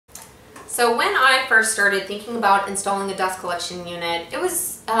So when I first started thinking about installing a dust collection unit,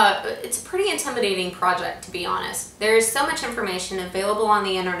 it's a pretty intimidating project, to be honest. There's so much information available on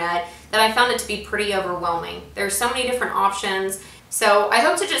the internet that I found it to be pretty overwhelming. There's so many different options. So I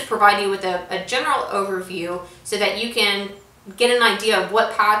hope to just provide you with a general overview so that you can get an idea of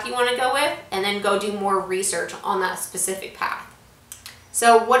what path you want to go with and then go do more research on that specific path.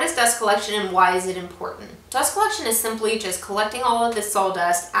 So what is dust collection and why is it important? Dust collection is simply just collecting all of the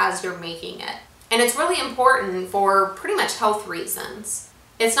sawdust as you're making it. And it's really important for pretty much health reasons.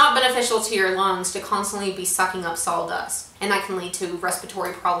 It's not beneficial to your lungs to constantly be sucking up sawdust, and that can lead to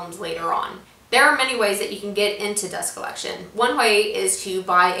respiratory problems later on. There are many ways that you can get into dust collection. One way is to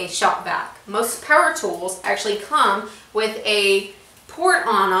buy a shop vac. Most power tools actually come with a port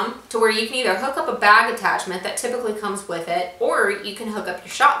on them to where you can either hook up a bag attachment that typically comes with it, or you can hook up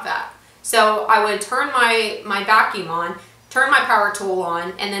your shop vac. So I would turn my vacuum on, turn my power tool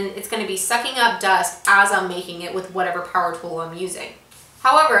on, and then it's going to be sucking up dust as I'm making it with whatever power tool I'm using.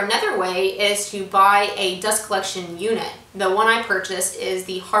 However, another way is to buy a dust collection unit. The one I purchased is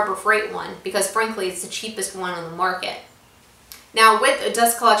the Harbor Freight one because frankly it's the cheapest one on the market. Now with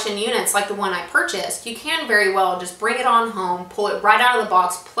dust collection units like the one I purchased, you can very well just bring it on home, pull it right out of the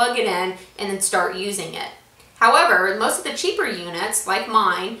box, plug it in, and then start using it. However, most of the cheaper units, like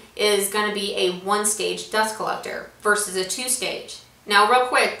mine, is going to be a one-stage dust collector versus a two-stage. Now real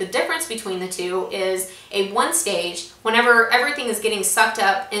quick, the difference between the two is a one-stage, whenever everything is getting sucked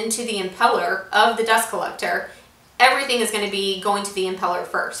up into the impeller of the dust collector, everything is going to be going to the impeller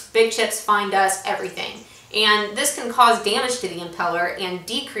first. Big chips, fine dust, everything. And this can cause damage to the impeller and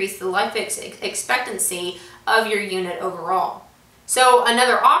decrease the life expectancy of your unit overall. So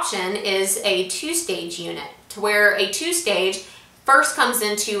another option is a two-stage unit, to where a two-stage first comes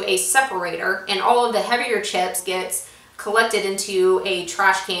into a separator and all of the heavier chips gets collected into a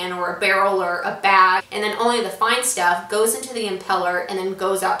trash can or a barrel or a bag, and then only the fine stuff goes into the impeller and then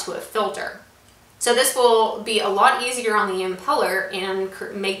goes out to a filter. So this will be a lot easier on the impeller and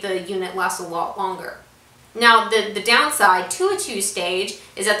make the unit last a lot longer. Now the downside to a two-stage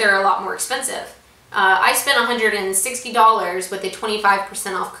is that they're a lot more expensive. I spent $160 with a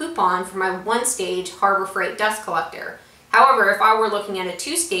 25% off coupon for my one-stage Harbor Freight dust collector. However, if I were looking at a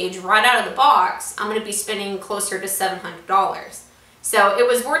two-stage right out of the box, I'm going to be spending closer to $700. So it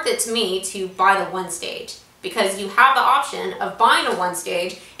was worth it to me to buy the one-stage because you have the option of buying a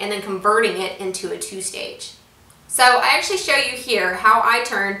one-stage and then converting it into a two-stage. So I actually show you here how I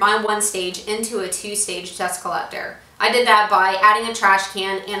turned my one-stage into a two-stage dust collector. I did that by adding a trash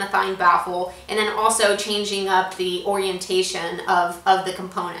can and a thine baffle, and then also changing up the orientation of the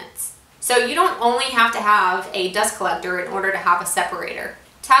components. So you don't only have to have a dust collector in order to have a separator.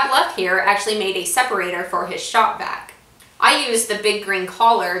 Tab left here actually made a separator for his shop vac. I used the big green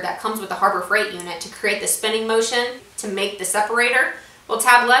collar that comes with the Harbor Freight unit to create the spinning motion to make the separator. Well,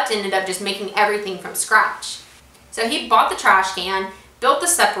 Tab left ended up just making everything from scratch. So he bought the trash can, built the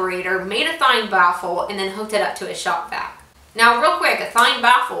separator, made a thine baffle, and then hooked it up to his shop vac. Now real quick, a thine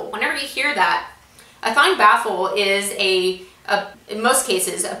baffle, whenever you hear that, a thine baffle is in most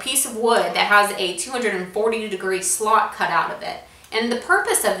cases, a piece of wood that has a 240-degree slot cut out of it. And the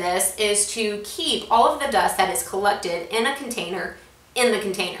purpose of this is to keep all of the dust that is collected in a container in the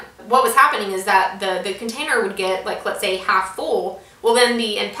container. What was happening is that the container would get, like, let's say half full. Well, then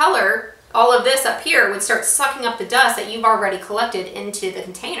the impeller, all of this up here, would start sucking up the dust that you've already collected into the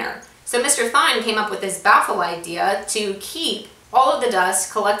container. So Mr. Thine came up with this baffle idea to keep all of the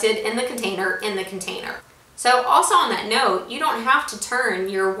dust collected in the container in the container. So also on that note, you don't have to turn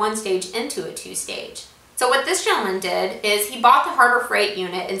your one-stage into a two-stage. So what this gentleman did is he bought the Harbor Freight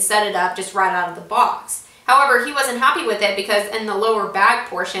unit and set it up just right out of the box. However, he wasn't happy with it because in the lower bag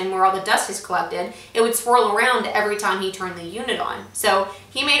portion where all the dust is collected, it would swirl around every time he turned the unit on. So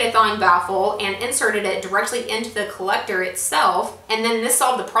he made a thine baffle and inserted it directly into the collector itself, and then this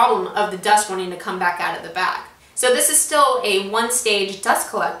solved the problem of the dust wanting to come back out of the bag. So this is still a one-stage dust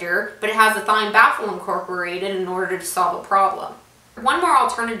collector, but it has a thine baffle incorporated in order to solve a problem. One more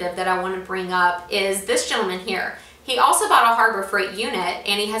alternative that I want to bring up is this gentleman here. He also bought a Harbor Freight unit,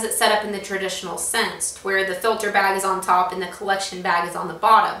 and he has it set up in the traditional sense, where the filter bag is on top and the collection bag is on the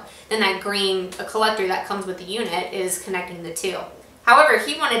bottom. Then that green collector that comes with the unit is connecting the two. However,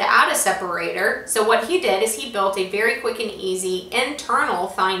 he wanted to add a separator, so what he did is he built a very quick and easy internal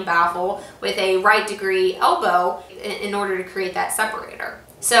thine baffle with a right degree elbow in order to create that separator.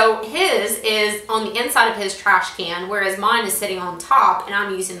 So his is on the inside of his trash can, whereas mine is sitting on top and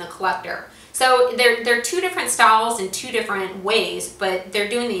I'm using the collector. So they're two different styles in two different ways, but they're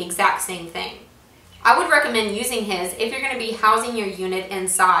doing the exact same thing. I would recommend using his if you're going to be housing your unit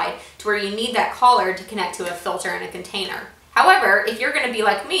inside to where you need that collar to connect to a filter in a container. However, if you're going to be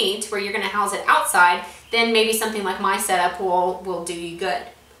like me to where you're going to house it outside, then maybe something like my setup will do you good.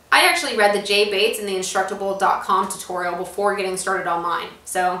 I actually read the Jay Bates and the Instructable.com tutorial before getting started on mine,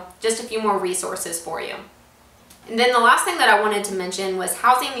 so just a few more resources for you. And then the last thing that I wanted to mention was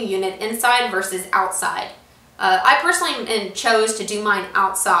housing the unit inside versus outside. I personally chose to do mine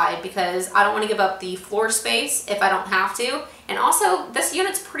outside because I don't want to give up the floor space if I don't have to, and also this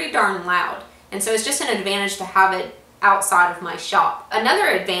unit's pretty darn loud, and so it's just an advantage to have it outside of my shop. Another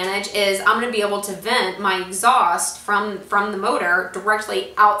advantage is I'm going to be able to vent my exhaust from the motor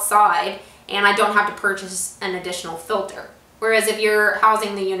directly outside, and I don't have to purchase an additional filter. Whereas if you're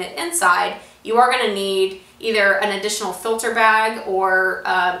housing the unit inside, you are going to need either an additional filter bag or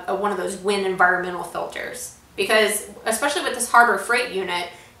one of those Win environmental filters. Because especially with this Harbor Freight unit,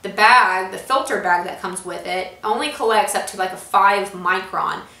 the filter bag that comes with it only collects up to like a 5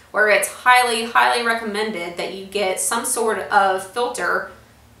 micron, where it's highly, highly recommended that you get some sort of filter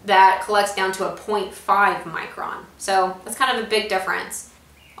that collects down to a 0.5 micron. So that's kind of a big difference.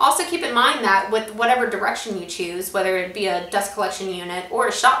 Also keep in mind that with whatever direction you choose, whether it be a dust collection unit or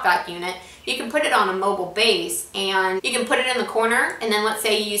a shop vac unit, you can put it on a mobile base and you can put it in the corner, and then let's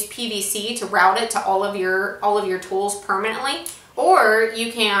say you use PVC to route it to all of your tools permanently, or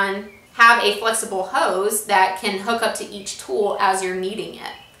you can have a flexible hose that can hook up to each tool as you're needing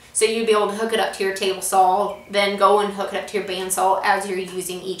it. So you'd be able to hook it up to your table saw, then go and hook it up to your bandsaw as you're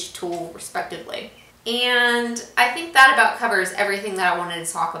using each tool respectively. And I think that about covers everything that I wanted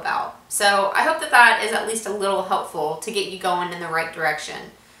to talk about. So I hope that that is at least a little helpful to get you going in the right direction.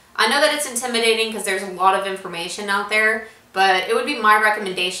 I know that it's intimidating because there's a lot of information out there, but it would be my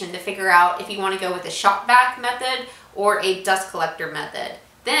recommendation to figure out if you want to go with a shop vac method or a dust collector method.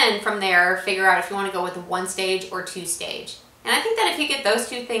 Then from there, figure out if you want to go with a 1-stage or 2-stage. And I think that if you get those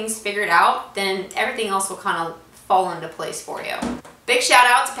two things figured out, then everything else will kind of fall into place for you. Big shout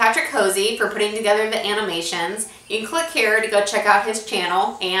out to Patrick Hosey for putting together the animations. You can click here to go check out his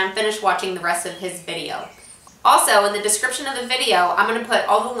channel and finish watching the rest of his video. Also, in the description of the video, I'm going to put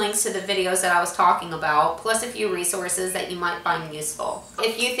all the links to the videos that I was talking about, plus a few resources that you might find useful.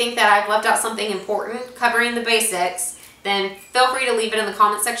 If you think that I've left out something important covering the basics, then feel free to leave it in the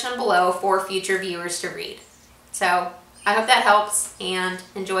comment section below for future viewers to read. So, I hope that helps, and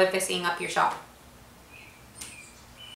enjoy fixing up your shop.